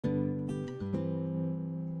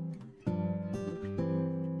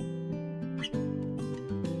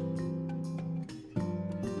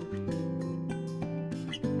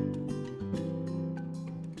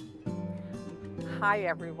Hi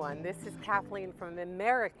everyone, this is Kathleen from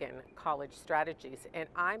American College Strategies, and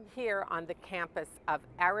I'm here on the campus of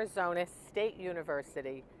Arizona State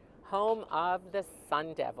University, home of the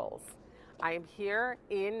Sun Devils. I am here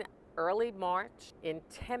in early March in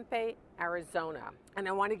Tempe, Arizona, and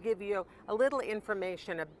I want to give you a little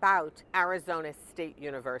information about Arizona State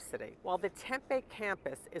University. While the Tempe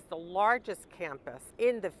campus is the largest campus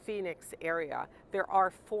in the Phoenix area, there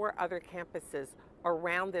are 4 other campuses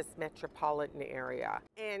around this metropolitan area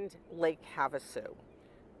and Lake Havasu.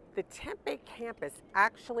 The Tempe campus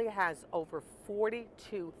actually has over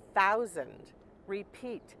 42,000,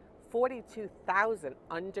 repeat, 42,000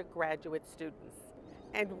 undergraduate students.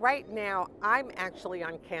 And right now, I'm actually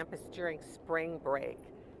on campus during spring break.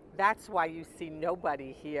 That's why you see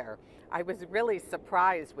nobody here. I was really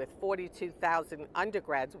surprised with 42,000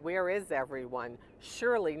 undergrads. Where is everyone?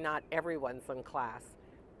 Surely not everyone's in class.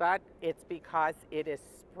 But it's because it is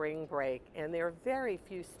spring break and there are very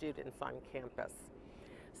few students on campus.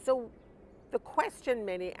 So the question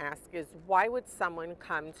many ask is, why would someone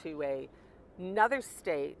come to another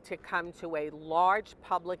state to come to a large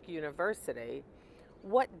public university?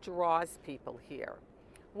 What draws people here?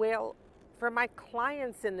 Well, for my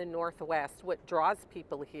clients in the Northwest, what draws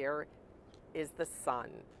people here is the sun.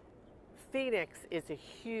 Phoenix is a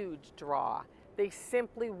huge draw. They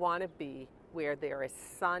simply want to be where there is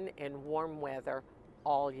sun and warm weather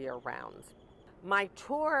all year round. My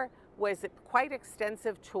tour was a quite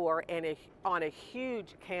extensive tour and on a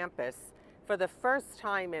huge campus. For the first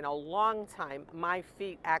time in a long time, my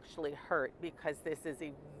feet actually hurt because this is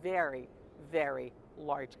a very, very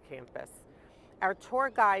large campus. Our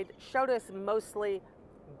tour guide showed us mostly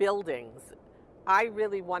buildings. I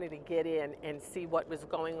really wanted to get in and see what was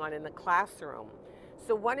going on in the classroom.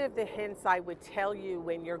 So one of the hints I would tell you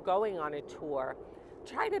when you're going on a tour,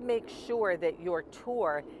 try to make sure that your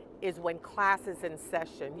tour is when class is in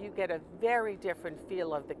session. You get a very different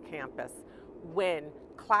feel of the campus when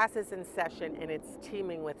class is in session and it's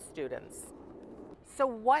teeming with students. So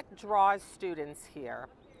what draws students here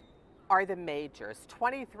are the majors.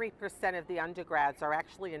 23% of the undergrads are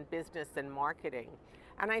actually in business and marketing.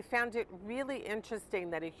 And I found it really interesting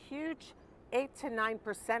that a huge 8 to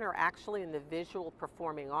 9% are actually in the visual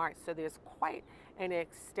performing arts. So there's quite an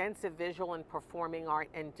extensive visual and performing art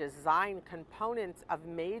and design components of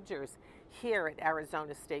majors here at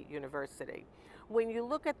Arizona State University. When you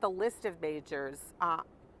look at the list of majors,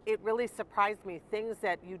 it really surprised me, things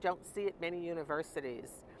that you don't see at many universities.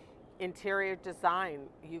 Interior design,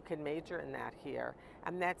 you can major in that here,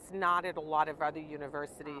 and that's not at a lot of other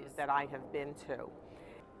universities that I have been to.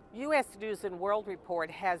 U.S. News and World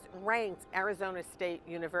Report has ranked Arizona State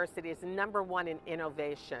University as #1 in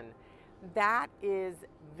innovation. That is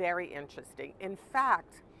very interesting. In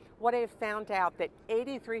fact, what I have found out that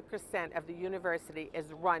 83% of the university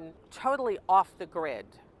is run totally off the grid.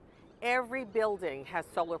 Every building has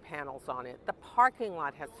solar panels on it. The parking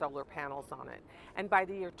lot has solar panels on it. And by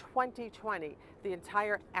the year 2020, the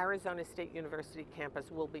entire Arizona State University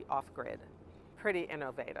campus will be off-grid. Pretty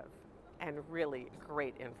innovative and really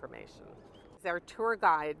great information. Our tour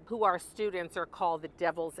guide, who our students are called the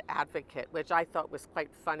Devil's Advocate, which I thought was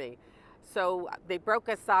quite funny. So they broke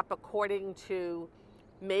us up according to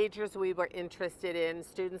majors we were interested in.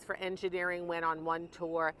 Students for engineering went on one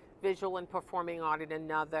tour, visual and performing art on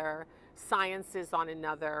another, sciences on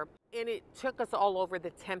another, and it took us all over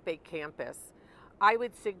the Tempe campus. I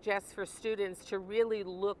would suggest for students to really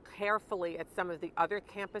look carefully at some of the other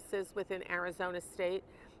campuses within Arizona State.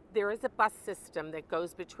 There is a bus system that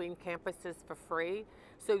goes between campuses for free,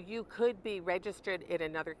 so you could be registered at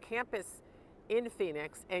another campus in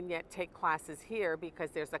Phoenix and yet take classes here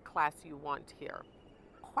because there's a class you want here.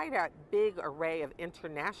 Quite a big array of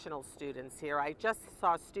international students here. I just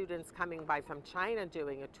saw students coming by from China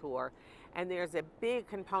doing a tour, and there's a big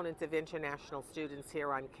component of international students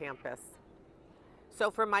here on campus.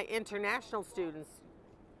 So for my international students,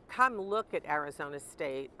 come look at Arizona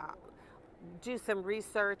State. Do some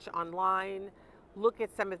research online, look at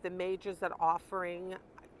some of the majors that are offering,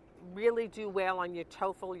 really do well on your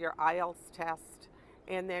TOEFL, your IELTS test,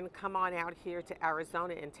 and then come on out here to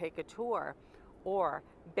Arizona and take a tour. Or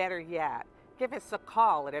better yet, give us a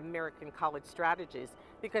call at American College Strategies,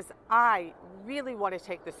 because I really want to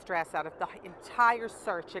take the stress out of the entire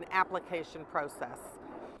search and application process.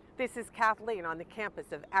 This is Kathleen on the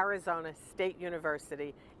campus of Arizona State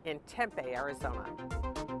University in Tempe, Arizona.